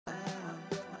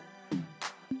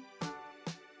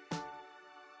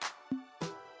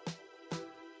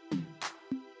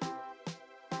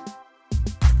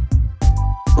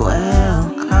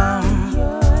Welcome,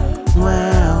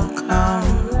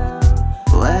 welcome,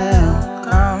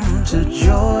 welcome to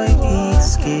Joy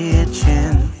Eats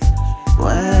Kitchen.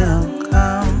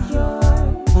 Welcome,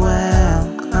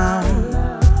 welcome,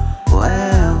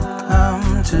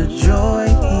 welcome to Joy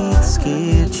Eats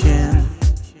Kitchen.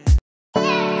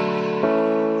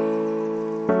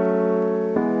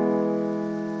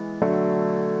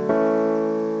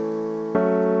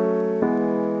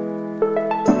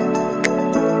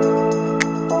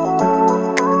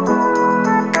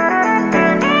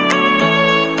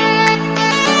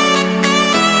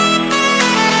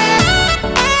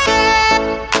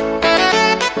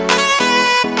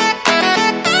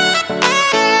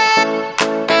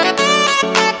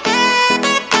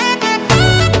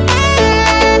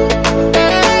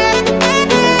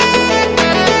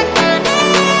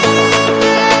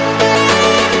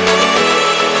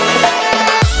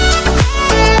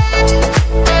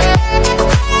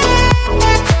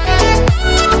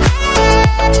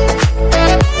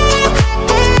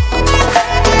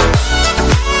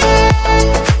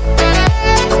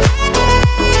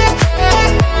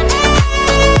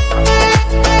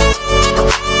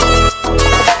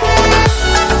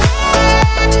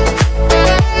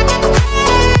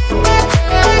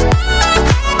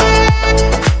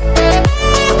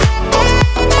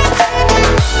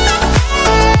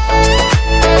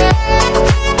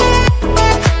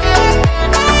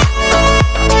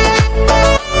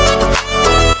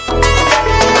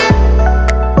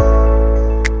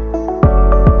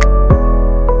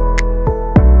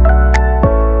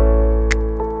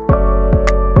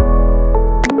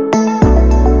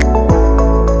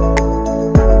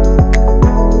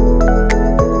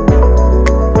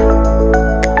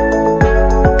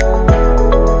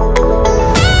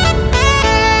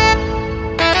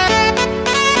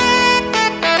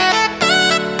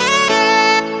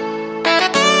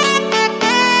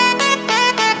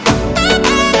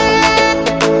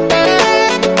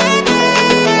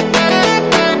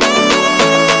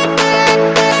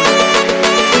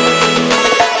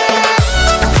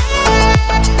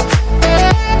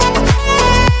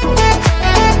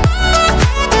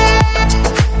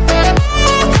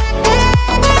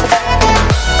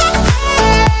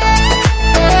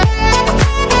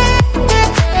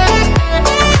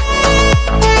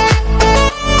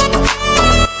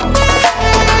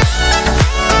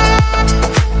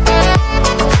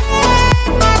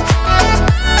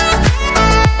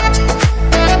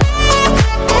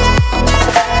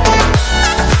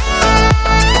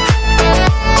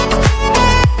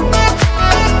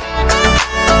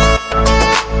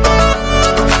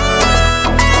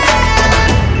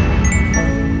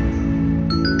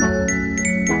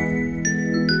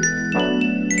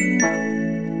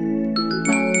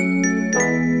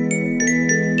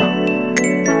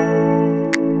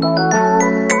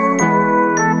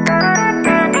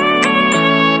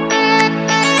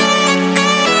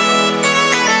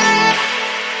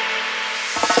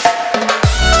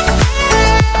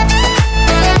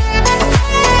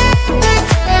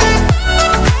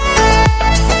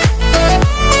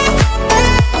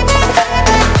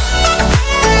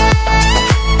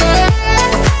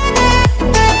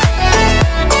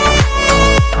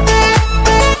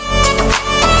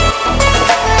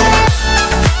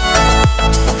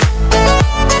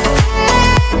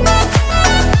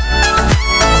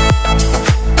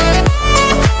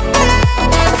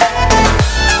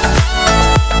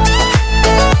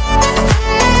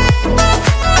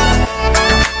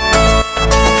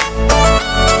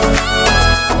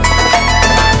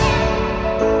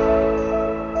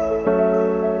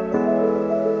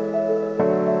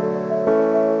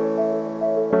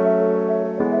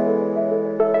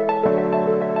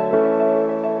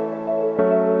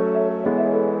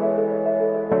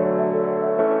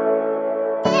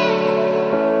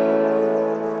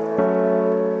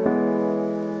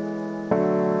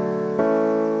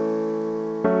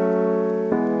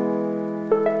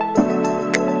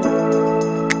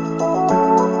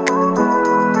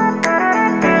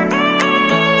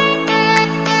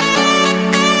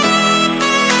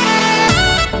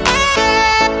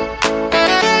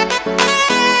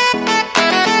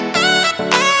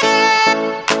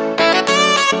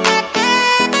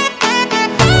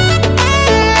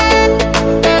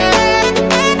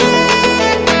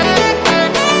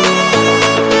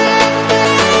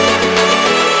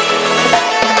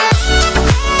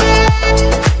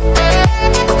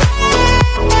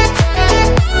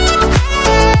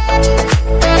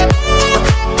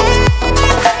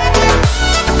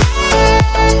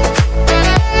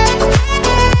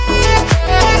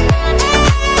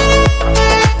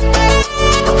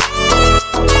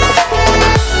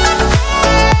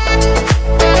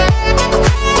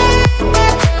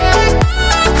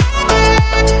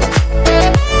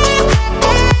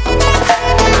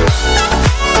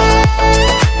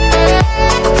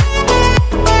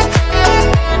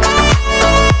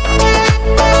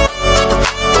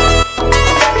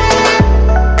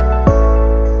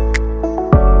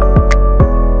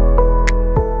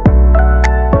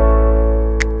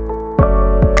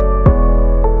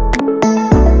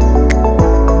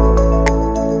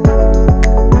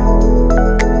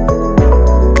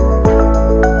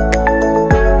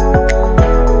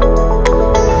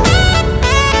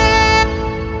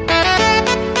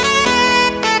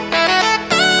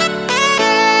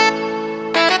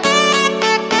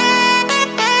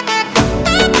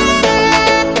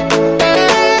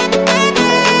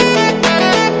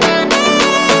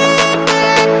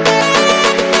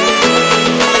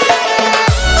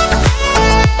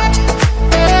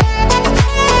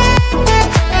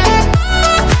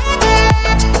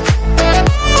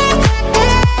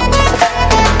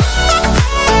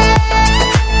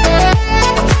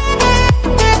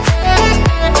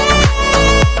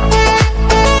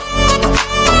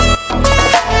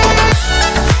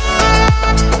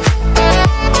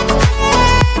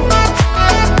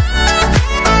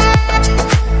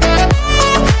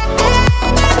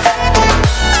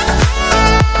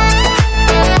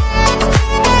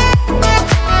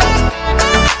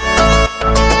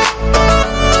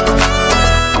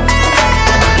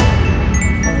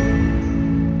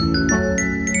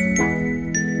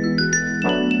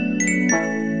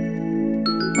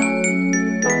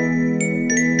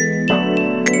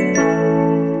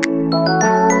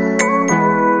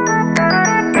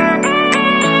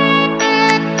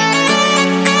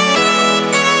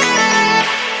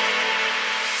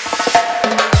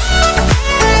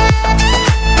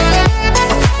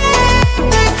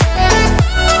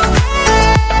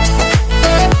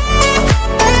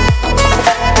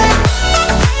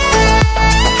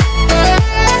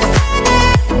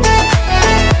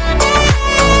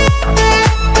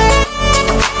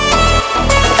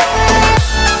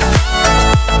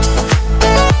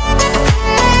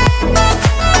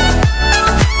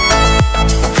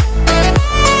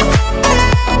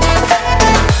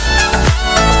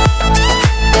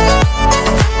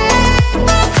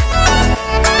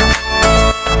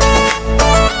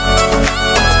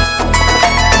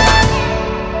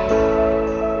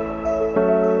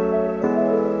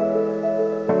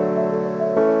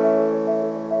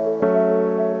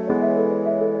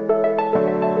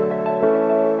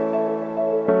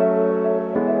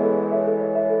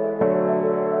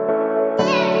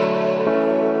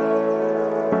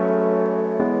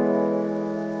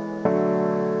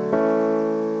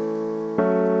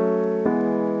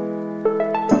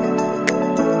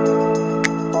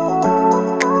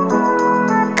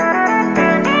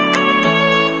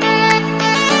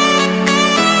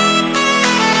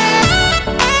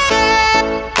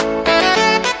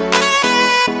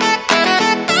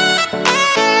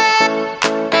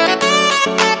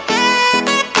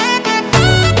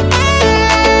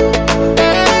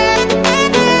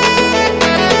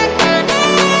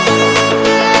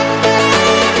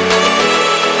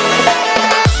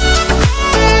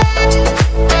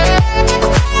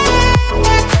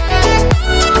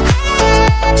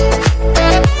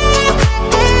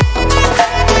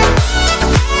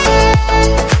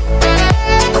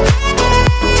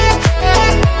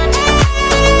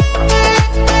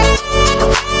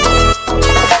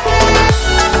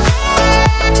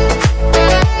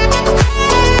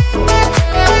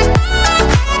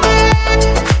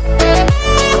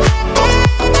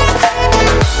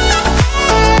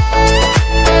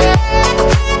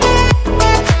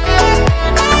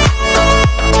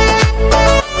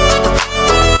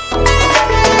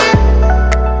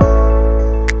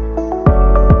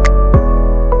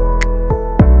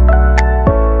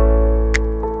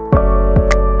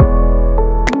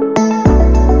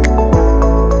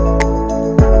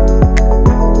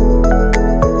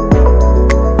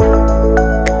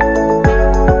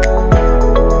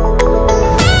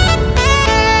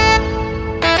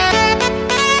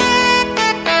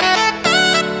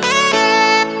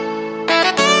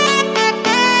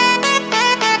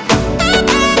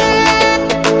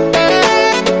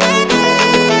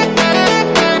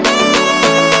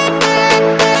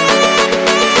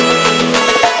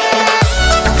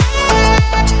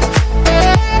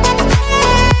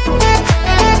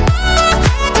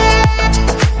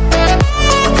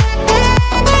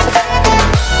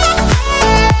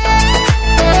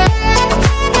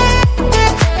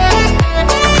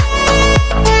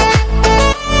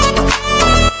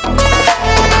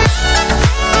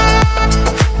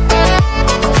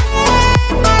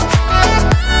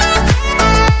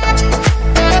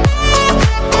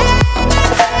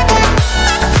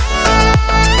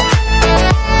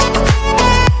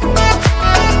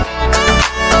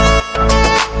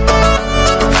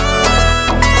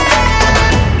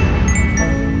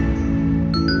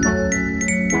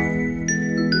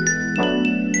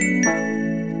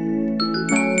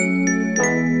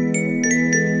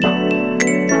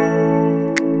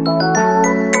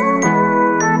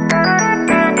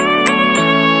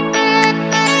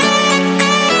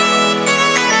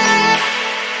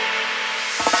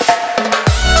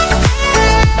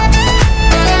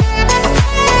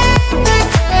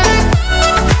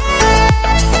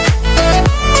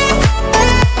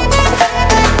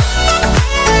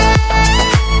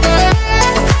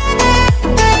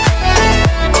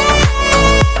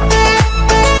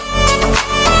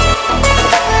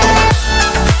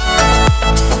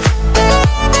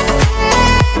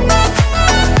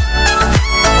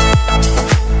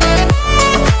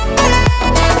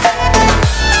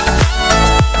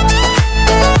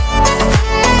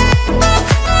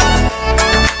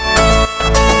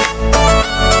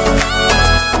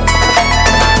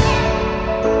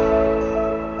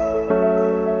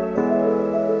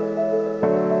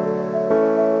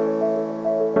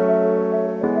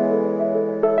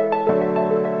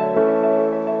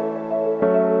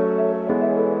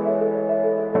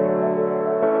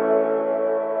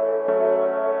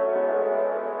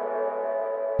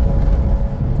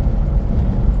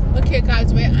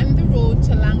 we're on the road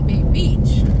to Long Bay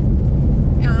Beach.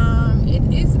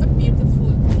 It is a beautiful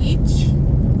beach,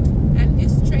 and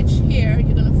this stretch here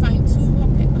you're gonna find two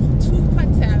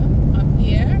hotels up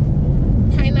here: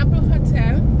 Pineapple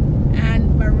Hotel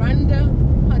and Veranda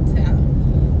Hotel.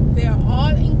 They are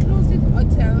all inclusive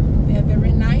hotel. They're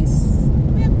very nice.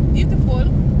 They're beautiful.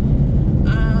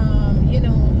 You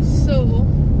know, so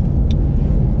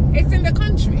it's in the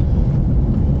country,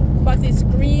 but it's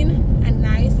green and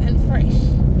nice and fresh.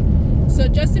 So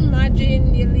just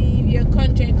imagine you leave your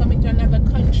country and come into another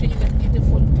country in a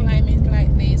beautiful climate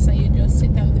like this, and you just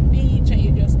sit on the beach and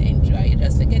you just enjoy. You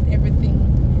just forget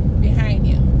everything behind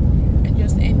you and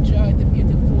just enjoy the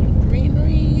beautiful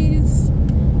greeneries,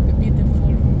 the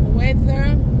beautiful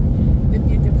weather, the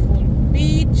beautiful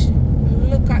beach.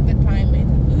 Look at the climate.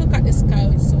 Look at the sky.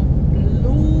 It's so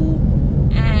blue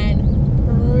and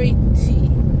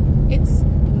pretty. It's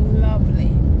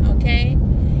lovely. Okay,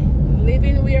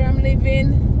 living where I'm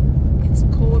living, it's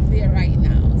cold there right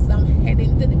now, so I'm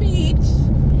heading to the beach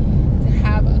to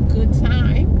have a good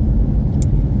time.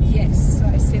 Yes, so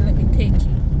I say let me take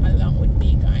you along with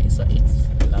me, guys. So it's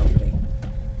lovely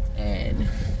and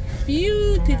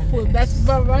beautiful. That's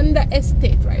Veranda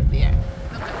Estate right there.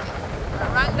 Look at it,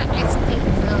 Veranda Estate.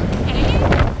 Okay,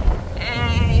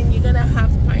 and you're gonna have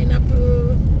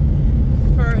Pineapple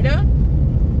further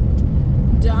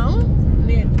down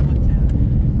near the hotel.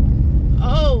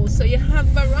 Oh, so you have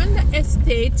Veranda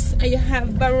Estates and you have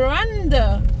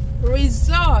Veranda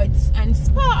Resorts and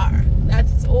Spa.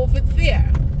 That's over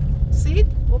there. See?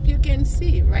 Hope you can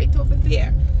see right over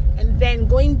there. And then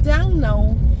going down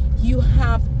now, you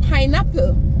have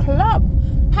Pineapple Club,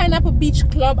 Pineapple Beach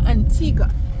Club Antigua.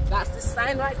 That's the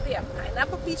sign right there.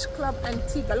 Pineapple Beach Club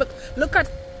Antigua. Look at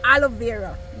aloe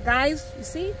vera, guys. You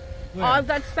see? Where? All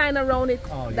that sign around it,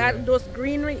 oh, that yeah. those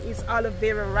greenery is aloe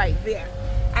vera right there.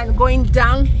 And going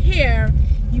down here,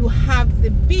 you have the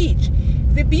beach.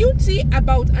 The beauty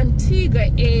about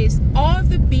Antigua is all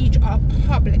the beach are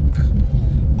public.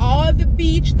 All the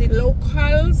beach, the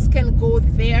locals can go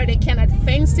there. They cannot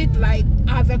fence it like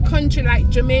other country like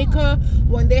Jamaica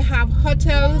when they have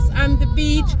hotels on the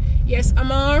beach. Yes,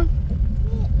 Amar?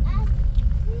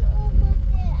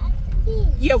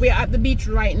 Yeah, we're at the beach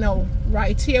right now.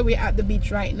 Right here, we're at the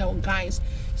beach right now, guys.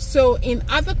 So in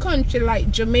other countries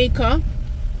like Jamaica,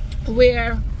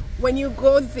 where when you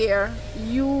go there,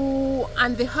 you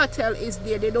and the hotel is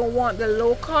there, they don't want the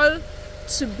local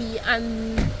to be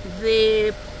on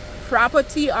the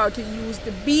property or to use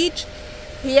the beach.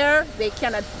 Here, they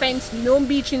cannot fence no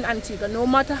beach in Antigua. No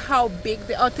matter how big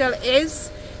the hotel is,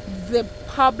 the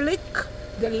public,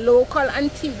 the local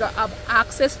Antigua have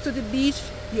access to the beach.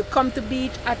 You come to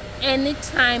beach at any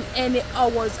time, any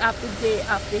hours of the day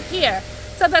after here.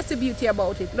 So that's the beauty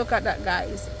about it. Look at that,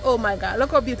 guys. Oh my God,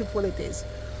 look how beautiful it is.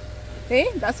 Hey,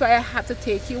 that's why I have to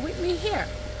take you with me here.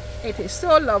 It is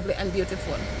so lovely and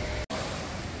beautiful.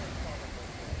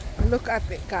 Look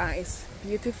at it, guys.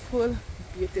 Beautiful,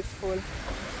 beautiful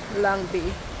Long Bay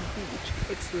Beach.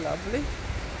 It's lovely.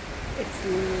 It's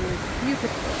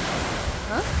beautiful.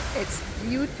 Huh? It's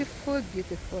beautiful,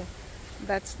 beautiful.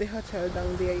 That's the hotel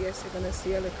down there. Yes, you're gonna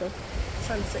see a little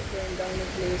sunset going down. The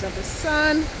blaze of the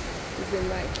sun is in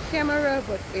my camera,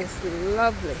 but it's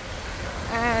lovely.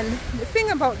 And the thing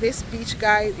about this beach,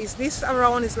 guys, is this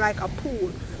around is like a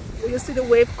pool. You see the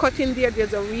wave cutting there.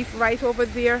 There's a reef right over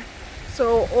there.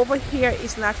 So over here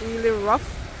is not really rough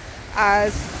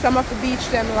as some of the beach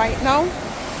them right now.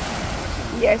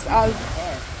 Yes,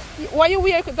 why you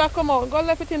wear that come out? Go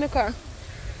left it in the car.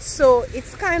 So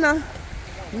it's kind of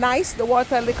nice. The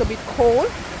water a little bit cold,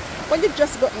 but you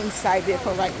just go inside there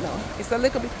for right now. It's a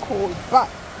little bit cold, but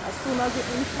as soon as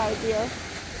you're inside there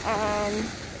and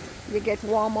you get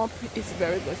warm up, it's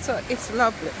very good. So it's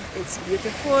lovely. It's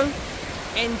beautiful.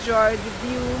 Enjoy the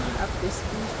view of this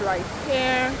beach right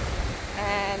here,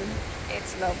 and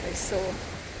it's lovely. So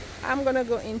I'm gonna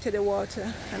go into the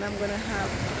water and I'm gonna have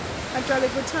a jolly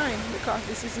good time because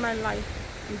this is my life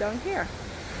down here.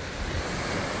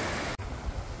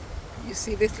 You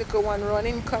see this little one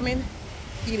running, coming.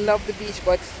 He loves the beach,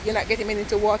 but you're not getting him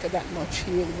into water that much.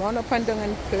 He will run up and down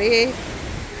and play.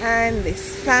 And the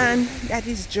sun, that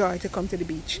is joy to come to the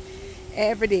beach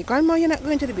every day. Grandma, you're not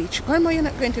going to the beach. Grandma, you're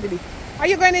not going to the beach. Are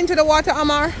you going into the water,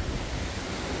 Amar?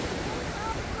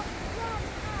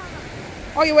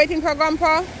 Oh, you're waiting for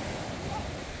Grandpa?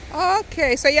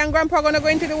 Okay, so you and Grandpa are going to go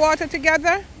into the water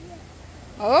together?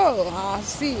 Oh, I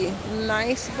see.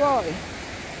 Nice boy.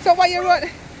 So why you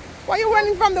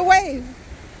running from the wave?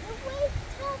 The wave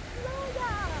is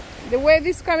closer. The wave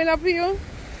is coming up you?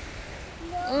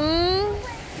 No.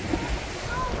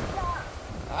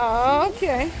 Oh,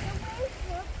 okay. The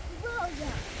wave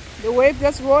The wave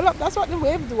just roll up. That's what the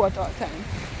wave do at all time.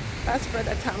 That's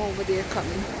Brother Tom over there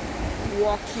coming,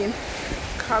 walking,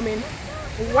 coming.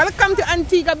 Welcome to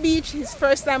Antigua Beach. His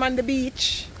first time on the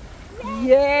beach.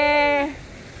 Yeah.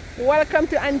 Welcome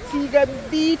to Antigua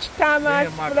Beach,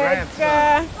 Thomas,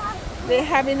 Fletcher. They're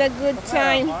having a good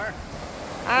time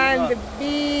on the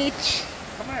beach.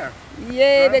 Come here.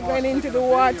 Yeah, they're going into the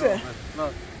water.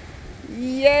 Look.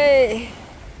 Yeah.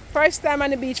 First time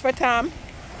on the beach for Tom.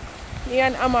 He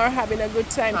and Amar having a good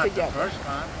time Not together. the first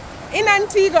time. In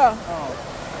Antigua.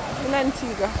 Oh. In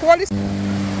Antigua. Holy.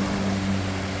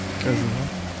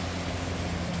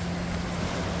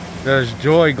 There's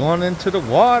Joy going into the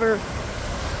water.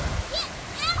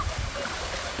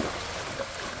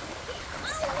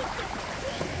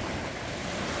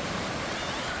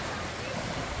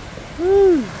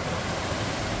 Woo.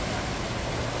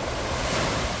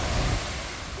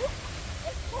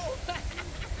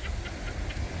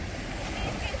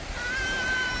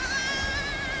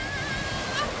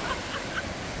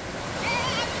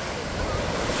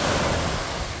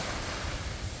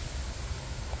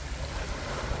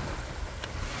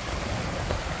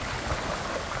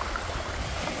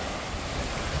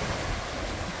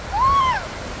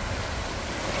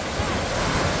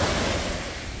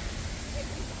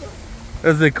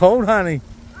 Is it cold, honey?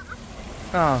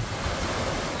 Oh.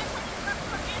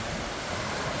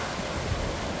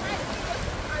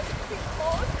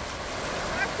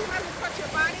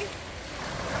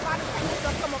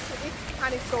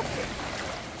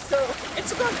 So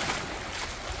it's good.